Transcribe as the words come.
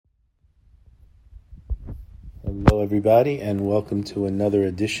Hello, everybody, and welcome to another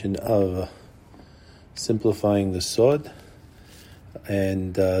edition of Simplifying the Sod.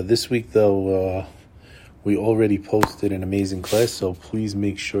 And this week, though, we already posted an amazing class, so please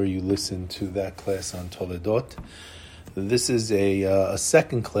make sure you listen to that class on Toledot. This is a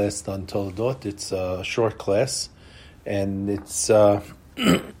second class on Toledot. It's a short class, and it's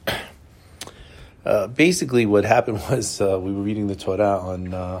basically what happened was we were reading the Torah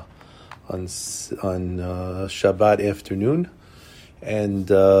on Shabbat afternoon, and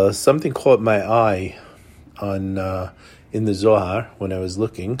something caught my eye in the Zohar when I was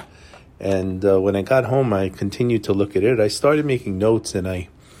looking, and when I got home I continued to look at it. I started making notes, and I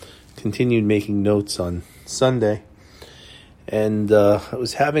continued making notes on Sunday, and I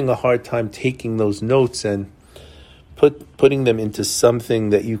was having a hard time taking those notes and putting them into something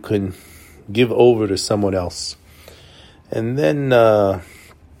that you can give over to someone else. And then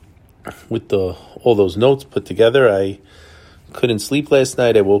with all those notes put together, I couldn't sleep last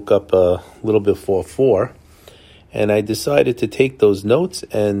night. I woke up a little before 4, and I decided to take those notes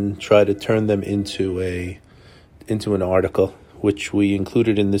and try to turn them into an article, which we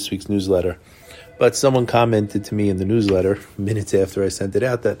included in this week's newsletter. But someone commented to me in the newsletter minutes after I sent it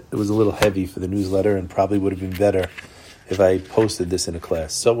out that it was a little heavy for the newsletter and probably would have been better if I posted this in a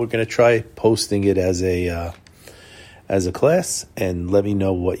class. So we're going to try posting it as a class, and let me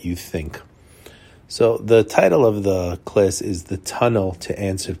know what you think. So the title of the class is The Tunnel to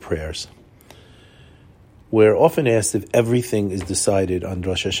Answered Prayers. We're often asked if everything is decided on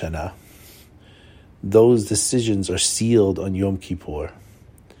Rosh Hashanah. Those decisions are sealed on Yom Kippur.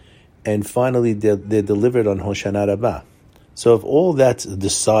 And finally, they're delivered on Hoshana Rabbah. So if all that's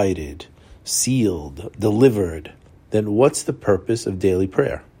decided, sealed, delivered, then what's the purpose of daily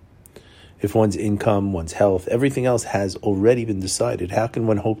prayer? If one's income, one's health, everything else has already been decided, how can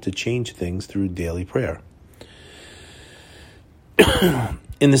one hope to change things through daily prayer?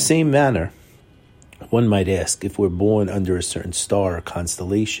 In the same manner, one might ask, if we're born under a certain star or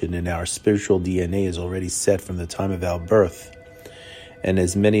constellation and our spiritual DNA is already set from the time of our birth, and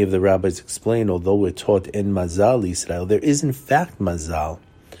as many of the rabbis explain, although we're taught in Mazal Yisrael, there is in fact Mazal,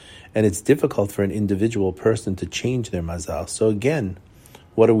 and it's difficult for an individual person to change their Mazal. So again,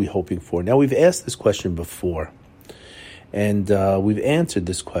 what are we hoping for? Now, we've asked this question before, and we've answered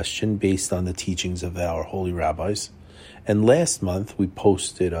this question based on the teachings of our holy rabbis. And last month, we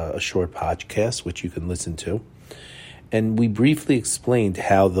posted a short podcast, which you can listen to, and we briefly explained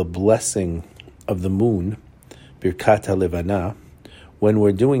how the blessing of the moon, Birkat HaLevana, when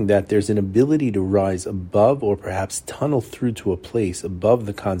we're doing that, there's an ability to rise above or perhaps tunnel through to a place above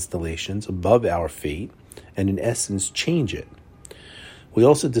the constellations, above our fate, and in essence, change it. We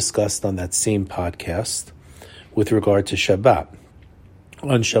also discussed on that same podcast with regard to Shabbat.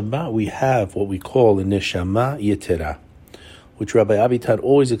 On Shabbat, we have what we call a Neshama Yetera, which Rabbi Avital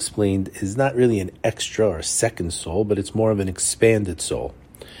always explained is not really an extra or second soul, but it's more of an expanded soul.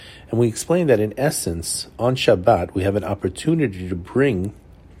 And we explained that in essence, on Shabbat, we have an opportunity to bring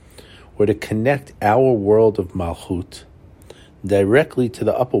or to connect our world of Malchut directly to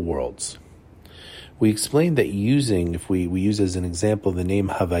the upper worlds. We explained that if we use as an example the name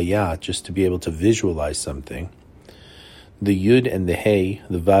Havaya, just to be able to visualize something, the Yud and the Hey,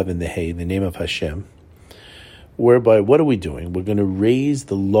 the Vav and the Hey, the name of Hashem, whereby what are we doing? We're going to raise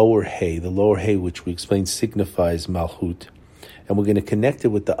the lower Hey which we explained signifies Malchut, and we're going to connect it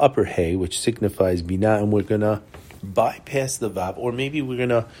with the upper Hey, which signifies Binah, and we're going to bypass the Vav, or maybe we're going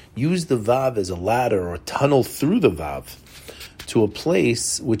to use the Vav as a ladder or tunnel through the Vav to a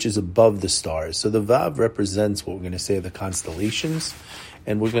place which is above the stars. So the Vav represents what we're going to say are the constellations,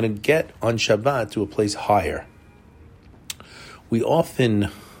 and we're going to get on Shabbat to a place higher. We often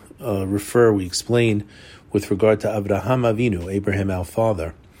we explain with regard to Avraham Avinu, Abraham our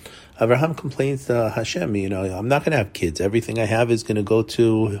father. Avraham complains to Hashem, I'm not going to have kids. Everything I have is going to go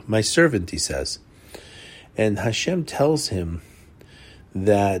to my servant, he says. And Hashem tells him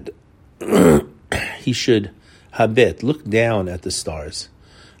that he should Habet, look down at the stars.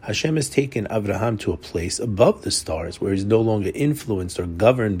 Hashem has taken Avraham to a place above the stars where he's no longer influenced or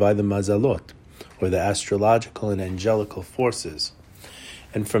governed by the Mazalot, or the astrological and angelical forces.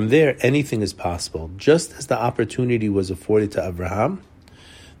 And from there, anything is possible. Just as the opportunity was afforded to Avraham,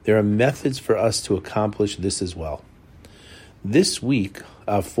 there are methods for us to accomplish this as well. This week,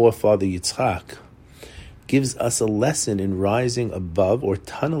 our forefather Yitzchak gives us a lesson in rising above or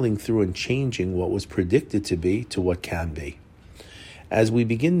tunneling through and changing what was predicted to be to what can be. As we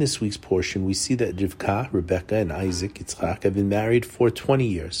begin this week's portion, we see that Rivka, Rebecca, and Isaac, Yitzchak, have been married for 20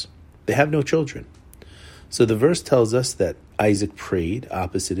 years. They have no children. So the verse tells us that Isaac prayed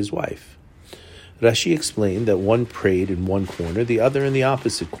opposite his wife. Rashi explained that one prayed in one corner, the other in the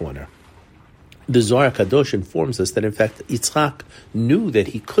opposite corner. The Zohar Kadosh informs us that in fact Yitzchak knew that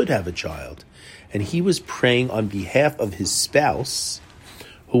he could have a child, and he was praying on behalf of his spouse,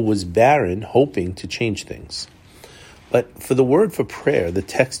 who was barren, hoping to change things. But for the word for prayer, the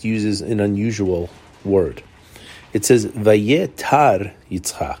text uses an unusual word. It says, Vayeh tar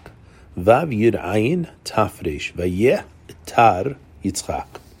Yitzchak, Vav Yud Ayin Tafresh, Vayeh tar Yitzchak.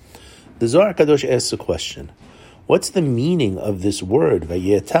 The Zohar Kadosh asks a question. What's the meaning of this word,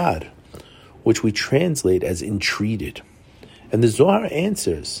 Vayeh tar, which we translate as entreated? And the Zohar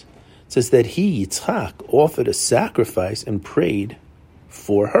answers, it says that he, Yitzchak, offered a sacrifice and prayed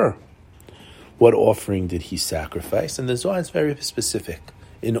for her. What offering did he sacrifice? And the Zohar is very specific.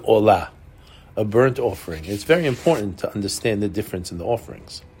 In olah, a burnt offering. It's very important to understand the difference in the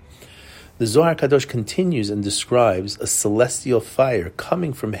offerings. The Zohar Kadosh continues and describes a celestial fire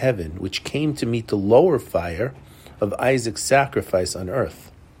coming from heaven, which came to meet the lower fire of Isaac's sacrifice on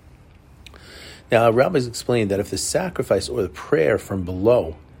earth. Now, our rabbis explained that if the sacrifice or the prayer from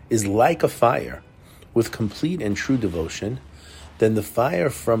below is like a fire with complete and true devotion, then the fire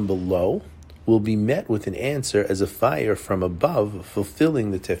from below will be met with an answer as a fire from above,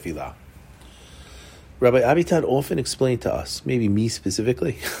 fulfilling the tefillah. Rabbi Avitan often explained to us, maybe me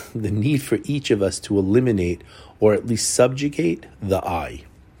specifically, the need for each of us to eliminate or at least subjugate the I.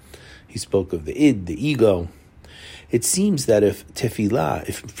 He spoke of the id, the ego. It seems that if tefillah,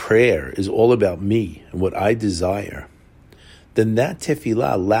 if prayer is all about me and what I desire, then that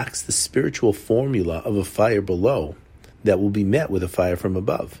tefillah lacks the spiritual formula of a fire below that will be met with a fire from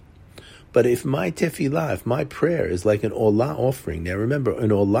above. But if my tefillah, if my prayer is like an olah offering, now remember, an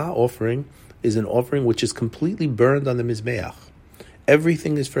olah offering is an offering which is completely burned on the Mizbeach.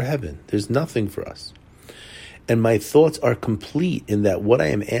 Everything is for heaven. There's nothing for us. And my thoughts are complete in that what I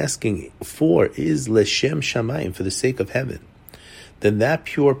am asking for is Leshem Shamayim, for the sake of heaven. Then that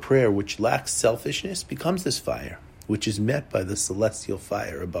pure prayer which lacks selfishness becomes this fire, which is met by the celestial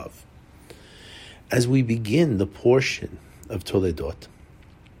fire above. As we begin the portion of Toledot,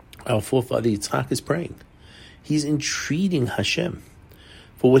 our forefather Yitzchak is praying. He's entreating Hashem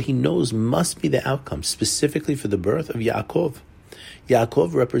for what he knows must be the outcome, specifically for the birth of Yaakov.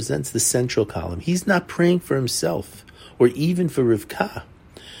 Yaakov represents the central column. He's not praying for himself or even for Rivkah,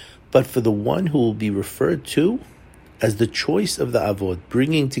 but for the one who will be referred to as the choice of the Avod,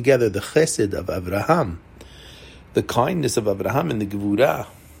 bringing together the chesed of Avraham, the kindness of Avraham and the Gevurah,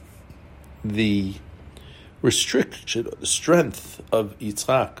 the restriction, the strength of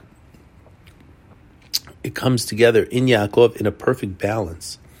Yitzchak. It comes together in Yaakov in a perfect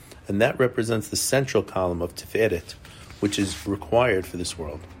balance. And that represents the central column of Tiferet, which is required for this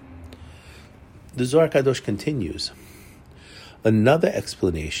world. The Zohar Kadosh continues. Another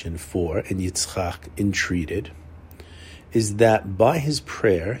explanation for, and Yitzchak entreated, is that by his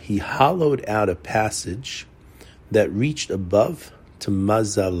prayer, he hollowed out a passage that reached above to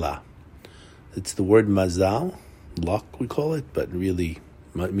Mazalah. It's the word Mazal, luck we call it, but really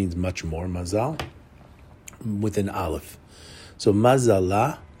it means much more, Mazal, with an aleph. So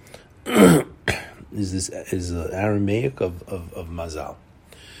Mazalah is Aramaic of Mazal.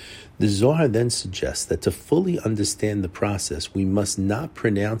 The Zohar then suggests that to fully understand the process, we must not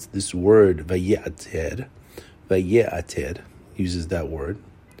pronounce this word Vaye'ater, uses that word,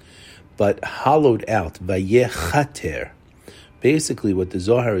 but hollowed out, Vayechater. Basically what the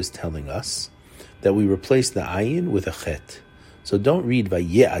Zohar is telling us, that we replace the ayin with a chet. So don't read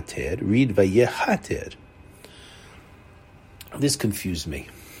Vaye'ater, read Vayechater. This confused me.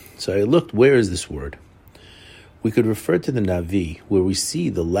 So I looked, where is this word? We could refer to the Navi, where we see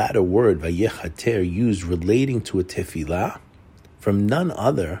the latter word, Vayechater, used relating to a tefillah from none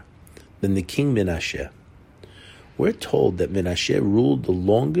other than the king Menashe. We're told that Menashe ruled the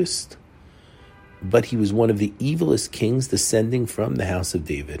longest, but he was one of the evilest kings descending from the house of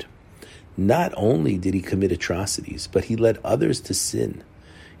David. Not only did he commit atrocities, but he led others to sin.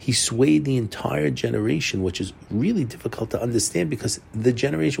 He swayed the entire generation, which is really difficult to understand because the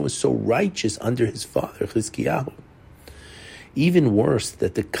generation was so righteous under his father, Chizkiyahu. Even worse,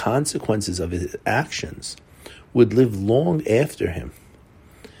 that the consequences of his actions would live long after him,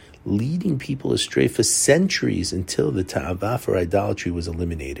 leading people astray for centuries until the ta'avah for idolatry was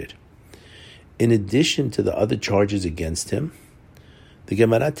eliminated. In addition to the other charges against him, the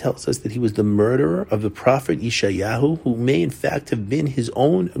Gemara tells us that he was the murderer of the prophet Yeshayahu, who may in fact have been his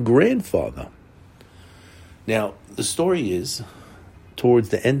own grandfather. Now, the story is, towards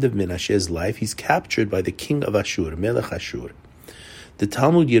the end of Menashe's life, he's captured by the king of Ashur, Melech Ashur. The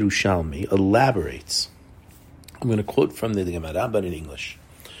Talmud Yerushalmi elaborates. I'm going to quote from the Gemara, but in English.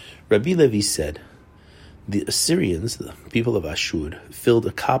 Rabbi Levi said The Assyrians, the people of Ashur, filled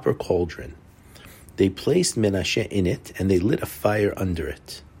a copper cauldron. They placed Menashe in it, and they lit a fire under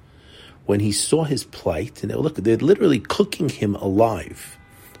it. When he saw his plight, and they're literally cooking him alive.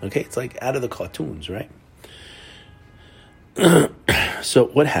 Okay, it's like out of the cartoons, right? So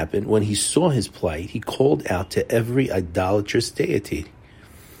what happened? When he saw his plight, he called out to every idolatrous deity.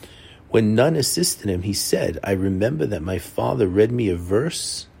 When none assisted him, he said, I remember that my father read me a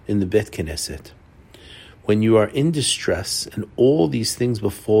verse in the Bet Knesset. When you are in distress and all these things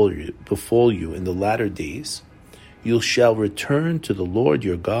befall you in the latter days, you shall return to the Lord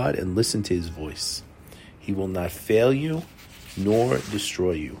your God and listen to his voice. He will not fail you nor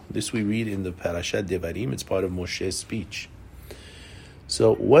destroy you. This we read in the Parashat Devarim. It's part of Moshe's speech.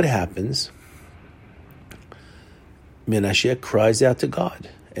 So what happens? Menashe cries out to God.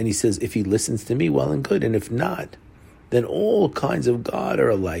 And he says, if he listens to me, well and good. And if not, then all kinds of God are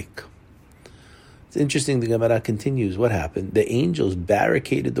alike. It's interesting, the Gemara continues. What happened? The angels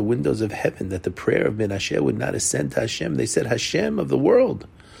barricaded the windows of heaven that the prayer of Menashe would not ascend to Hashem. They said, Hashem of the world,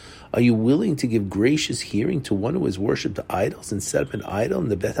 are you willing to give gracious hearing to one who has worshipped idols and set up an idol in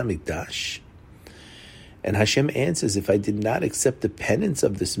the Beit HaMikdash? And Hashem answers, if I did not accept the penance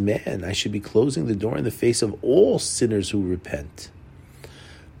of this man, I should be closing the door in the face of all sinners who repent. It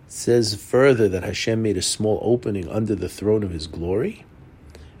says further that Hashem made a small opening under the throne of his glory,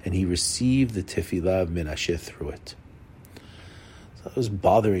 and he received the tefillah of Menashe through it. So that was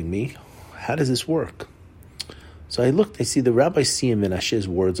bothering me. How does this work? So I see the rabbis see in Menashe's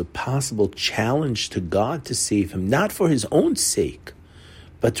words a possible challenge to God to save him, not for his own sake,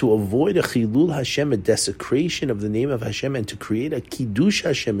 but to avoid a chilul Hashem, a desecration of the name of Hashem, and to create a kiddush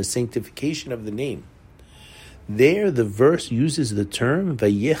Hashem, a sanctification of the name. There, the verse uses the term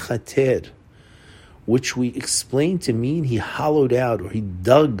vayechater, which we explain to mean he hollowed out or he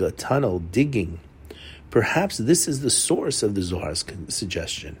dug a tunnel, digging. Perhaps this is the source of the Zohar's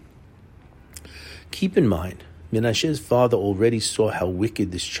suggestion. Keep in mind, Menashe's father already saw how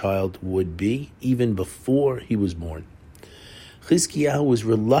wicked this child would be even before he was born. Chizkiyahu was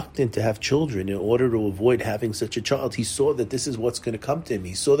reluctant to have children in order to avoid having such a child. He saw that this is what's going to come to him.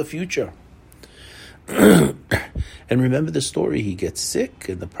 He saw the future. And remember the story. He gets sick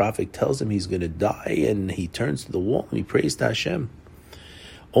and the prophet tells him he's going to die, and he turns to the wall and he prays to Hashem.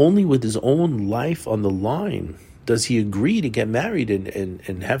 Only with his own life on the line does he agree to get married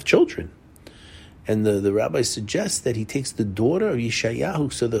and have children. And the rabbi suggests that he takes the daughter of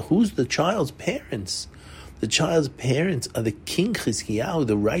Yeshayahu. So who's the child's parents? The child's parents are the king Chizkiyahu,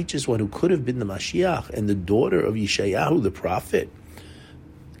 the righteous one who could have been the Mashiach, and the daughter of Yeshayahu, the prophet,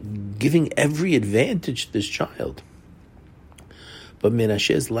 giving every advantage to this child. But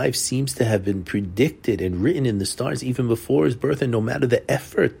Menashe's life seems to have been predicted and written in the stars even before his birth, and no matter the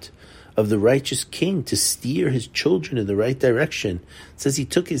effort of the righteous king to steer his children in the right direction, it says he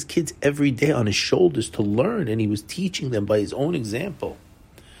took his kids every day on his shoulders to learn, and he was teaching them by his own example.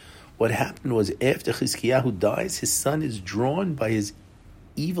 What happened was, after Chizkiyahu dies, his son is drawn by his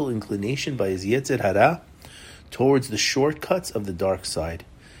evil inclination, by his Yetzer Hara, towards the shortcuts of the dark side,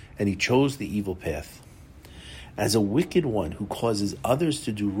 and he chose the evil path. As a wicked one who causes others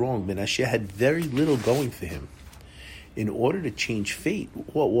to do wrong, Menashe had very little going for him. In order to change fate,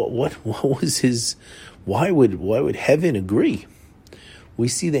 what was his? Why would heaven agree? We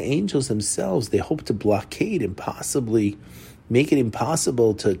see the angels themselves. They hope to blockade and possibly make it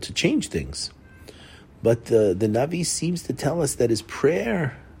impossible to change things. But the Navi seems to tell us that his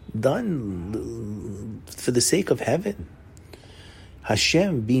prayer done for the sake of heaven.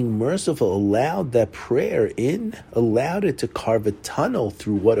 Hashem, being merciful, allowed that prayer in, allowed it to carve a tunnel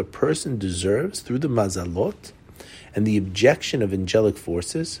through what a person deserves, through the mazalot and the objection of angelic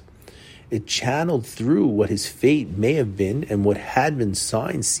forces. It channeled through what his fate may have been and what had been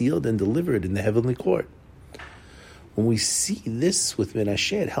signed, sealed, and delivered in the heavenly court. When we see this with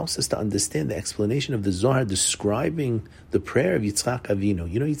Menashe, it helps us to understand the explanation of the Zohar describing the prayer of Yitzchak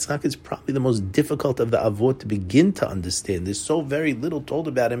Avinu. You know, Yitzchak is probably the most difficult of the Avot to begin to understand. There's so very little told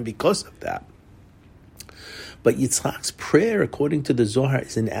about him because of that. But Yitzchak's prayer, according to the Zohar,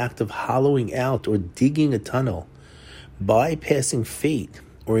 is an act of hollowing out or digging a tunnel, bypassing fate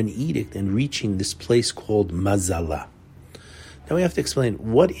or an edict and reaching this place called Mazala. Now we have to explain,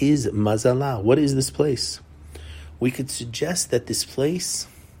 what is Mazala? What is this place? We could suggest that this place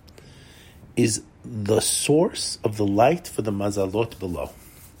is the source of the light for the mazalot below.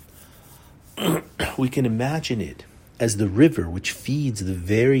 We can imagine it as the river which feeds the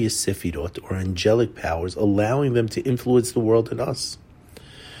various sefirot or angelic powers, allowing them to influence the world and us.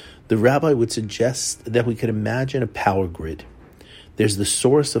 The rabbi would suggest that we could imagine a power grid. There's the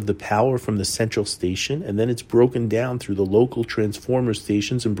source of the power from the central station, and then it's broken down through the local transformer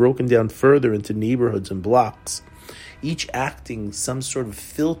stations and broken down further into neighborhoods and blocks, each acting some sort of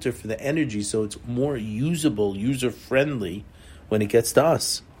filter for the energy so it's more usable, user-friendly when it gets to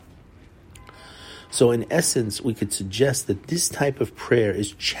us. So in essence, we could suggest that this type of prayer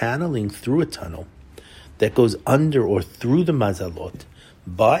is channeling through a tunnel that goes under or through the mazalot,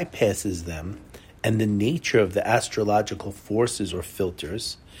 bypasses them, and the nature of the astrological forces or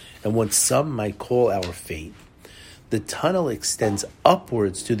filters, and what some might call our fate. The tunnel extends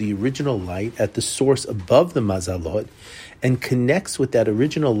upwards to the original light at the source above the mazalot and connects with that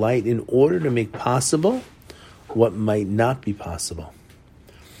original light in order to make possible what might not be possible.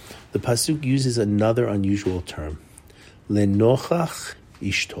 The pasuk uses another unusual term, lenochach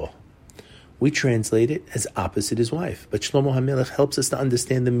ishto. We translate it as opposite his wife, but Shlomo HaMelech helps us to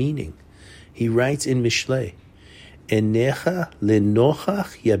understand the meaning. He writes in Mishlei, Enecha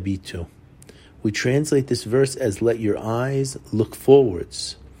lenochach yabitu. We translate this verse as let your eyes look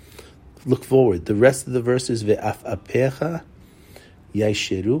forwards. Look forward. The rest of the verse is ve'af apecha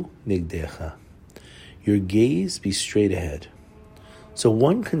yaisheru nigdecha. Your gaze be straight ahead. So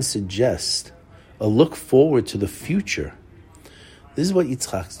one can suggest a look forward to the future. This is what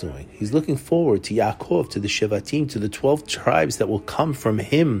Yitzchak's doing. He's looking forward to Yaakov, to the Shevatim, to the 12 tribes that will come from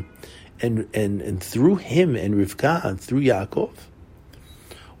him and through him and Rivka and through Yaakov.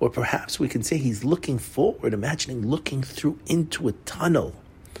 Or perhaps we can say he's looking forward, imagining looking through into a tunnel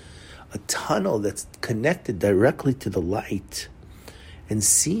that's connected directly to the light, and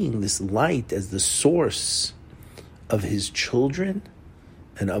seeing this light as the source of his children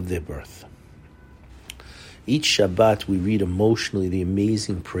and of their birth. Each Shabbat we read emotionally the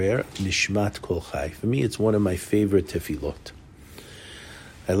amazing prayer, Nishmat Kol Chai. For me, it's one of my favorite tefillot.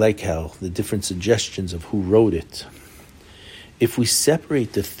 I like how the different suggestions of who wrote it. If we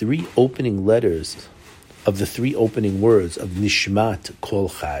separate the three opening letters of the three opening words of Nishmat Kol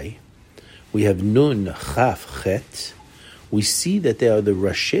Chai, we have Nun Chaf Chet. We see that they are the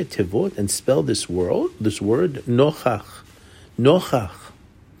Rashi Tevot and spell this word Nochach. Nochach.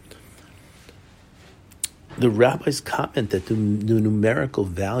 The rabbis comment that the numerical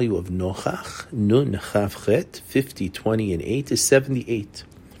value of Nochach, Nun Chaf Chet, 50, 20, and 8, is 78.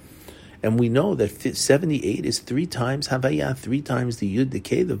 And we know that 78 is 3 times Havaya, 3 times the Yud, the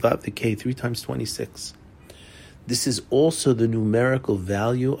K, the Vav, the K, 3 times 26. This is also the numerical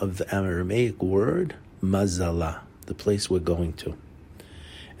value of the Aramaic word Mazala, the place we're going to.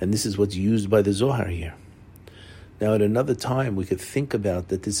 And this is what's used by the Zohar here. Now at another time we could think about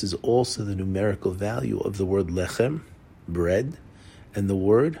that this is also the numerical value of the word Lechem, bread, and the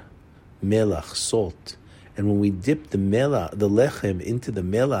word Melach, salt. And when we dip the lechem into the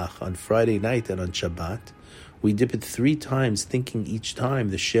melach on Friday night and on Shabbat, we dip it 3 times, thinking each time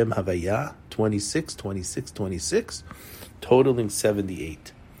the Shem Havaya, 26, 26, 26, totaling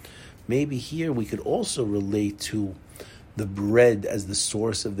 78. Maybe here we could also relate to the bread as the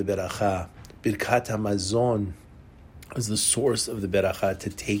source of the beracha, Birkat HaMazon as the source of the beracha to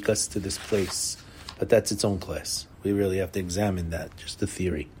take us to this place. But that's its own class. We really have to examine that, just a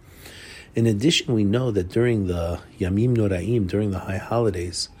theory. In addition, we know that during the Yamim Noraim, during the high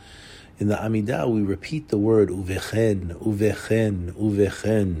holidays, in the Amidah, we repeat the word uvechen, uvechen,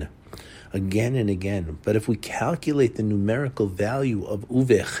 uvechen, again and again. But if we calculate the numerical value of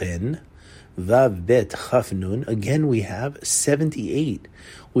uvechen, vav bet chaf nun, again we have 78,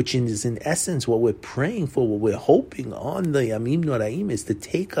 which is in essence what we're praying for, what we're hoping on the Yamim Noraim is to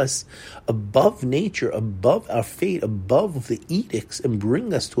take us above nature, above our fate, above the edicts, and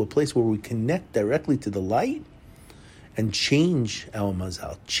bring us to a place where we connect directly to the light and change our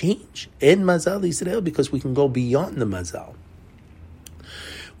mazal. Change en mazal Yisrael, because we can go beyond the mazal.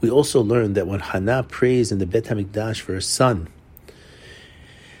 We also learned that when Hannah prays in the Bet HaMikdash for her son,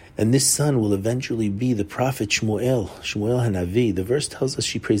 and this son will eventually be the prophet Shmuel Hanavi, the verse tells us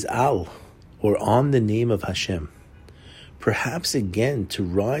she prays al, or on the name of Hashem. Perhaps again to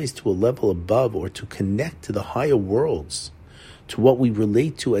rise to a level above, or to connect to the higher worlds, to what we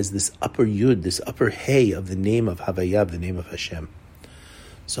relate to as this upper yud, this upper hey of the name of Havaya, the name of Hashem.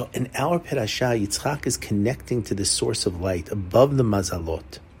 So in our Perashah, Yitzchak is connecting to the source of light above the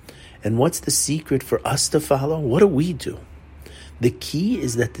mazalot. And what's the secret for us to follow? What do we do? The key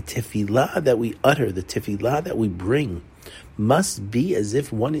is that the tefillah that we utter, the tefillah that we bring, must be as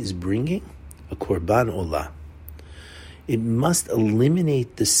if one is bringing a korban olah. It must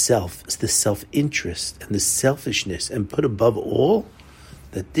eliminate the self-interest and the selfishness, and put above all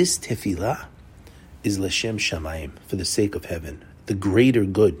that this tefillah is l'shem shamayim, for the sake of heaven, the greater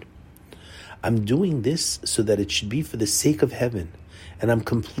good. I'm doing this so that it should be for the sake of heaven, and I'm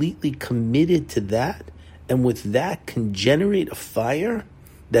completely committed to that, and with that can generate a fire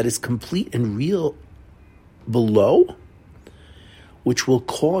that is complete and real below, which will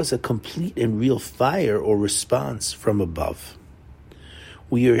cause a complete and real fire or response from above.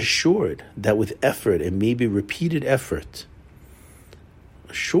 We are assured that with effort, and maybe repeated effort,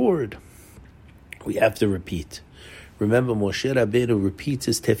 we have to repeat. Remember, Moshe Rabbeinu repeats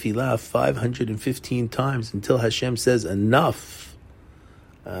his tefillah 515 times until Hashem says, enough.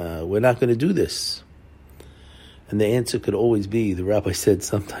 We're not going to do this. And the answer could always be, the rabbi said,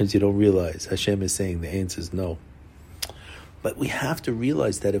 sometimes you don't realize. Hashem is saying the answer is no. But we have to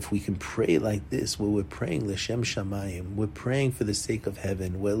realize that if we can pray like this, where we're praying L'Shem Shamayim, we're praying for the sake of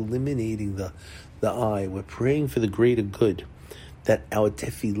heaven, we're eliminating the I, we're praying for the greater good, that our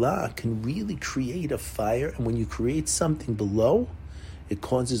tefillah can really create a fire, and when you create something below, it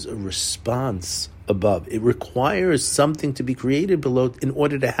causes a response above. It requires something to be created below in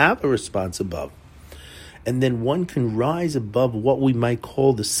order to have a response above. And then one can rise above what we might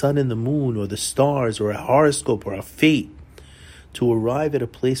call the sun and the moon, or the stars, or a horoscope, or a fate, to arrive at a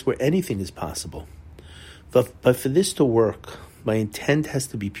place where anything is possible. But for this to work, my intent has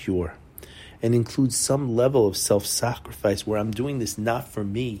to be pure and includes some level of self-sacrifice where I'm doing this not for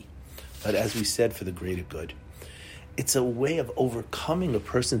me, but as we said, for the greater good. It's a way of overcoming a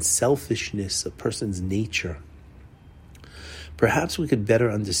person's selfishness, a person's nature. Perhaps we could better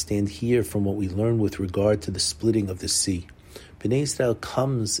understand here from what we learn with regard to the splitting of the sea. Bnei Israel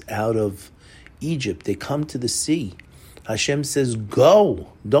comes out of Egypt. They come to the sea. Hashem says,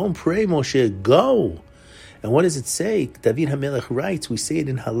 go. Don't pray, Moshe, go. And what does it say? David HaMelech writes, we say it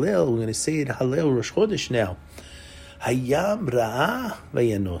in Hallel, we're going to say it in Hallel Rosh Chodesh now. Hayam ra'ah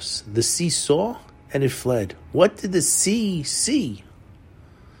vayanos. The sea saw and it fled. What did the sea see?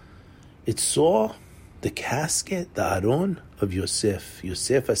 It saw the casket, the Aron of Yosef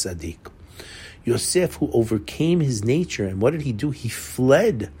HaSadik. Yosef, who overcame his nature. And what did he do? He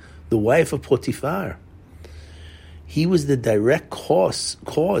fled the wife of Potiphar. He was the direct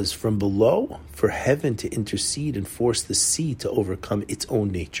cause from below for heaven to intercede and force the sea to overcome its own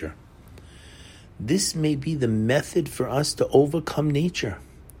nature. This may be the method for us to overcome nature,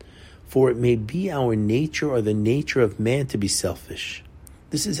 for it may be our nature or the nature of man to be selfish.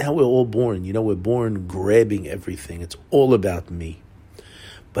 This is how we're all born. We're born grabbing everything. It's all about me.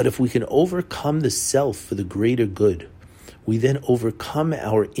 But if we can overcome the self for the greater good, we then overcome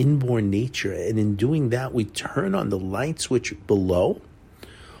our inborn nature, and in doing that, we turn on the light switch below,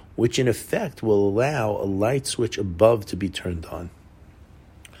 which in effect will allow a light switch above to be turned on.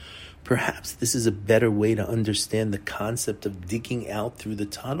 Perhaps this is a better way to understand the concept of digging out through the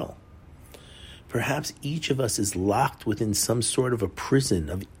tunnel. Perhaps each of us is locked within some sort of a prison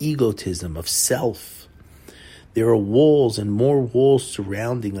of egotism, of self. There are walls and more walls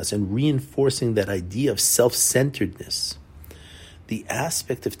surrounding us and reinforcing that idea of self-centeredness. The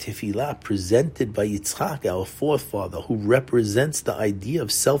aspect of tefillah presented by Yitzchak, our forefather, who represents the idea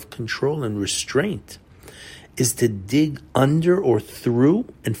of self-control and restraint, is to dig under or through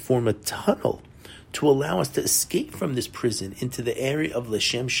and form a tunnel to allow us to escape from this prison into the area of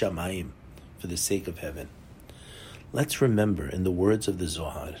L'Shem Shamayim, for the sake of heaven. Let's remember, in the words of the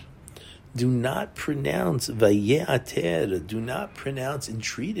Zohar, do not pronounce Vaye'ater, do not pronounce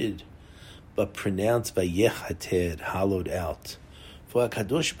entreated, but pronounce Vaye'ater, hollowed out. For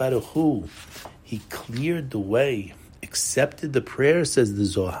HaKadosh Baruch Hu, he cleared the way, accepted the prayer, says the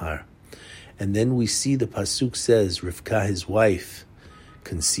Zohar. And then we see the Pasuk says, Rivka, his wife,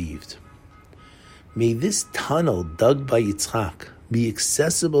 conceived. May this tunnel dug by Yitzchak be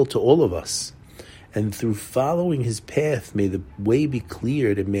accessible to all of us. And through following his path, may the way be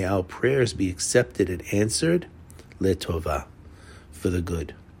cleared and may our prayers be accepted and answered, Le'tovah, for the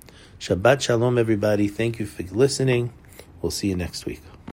good. Shabbat Shalom, everybody. Thank you for listening. We'll see you next week.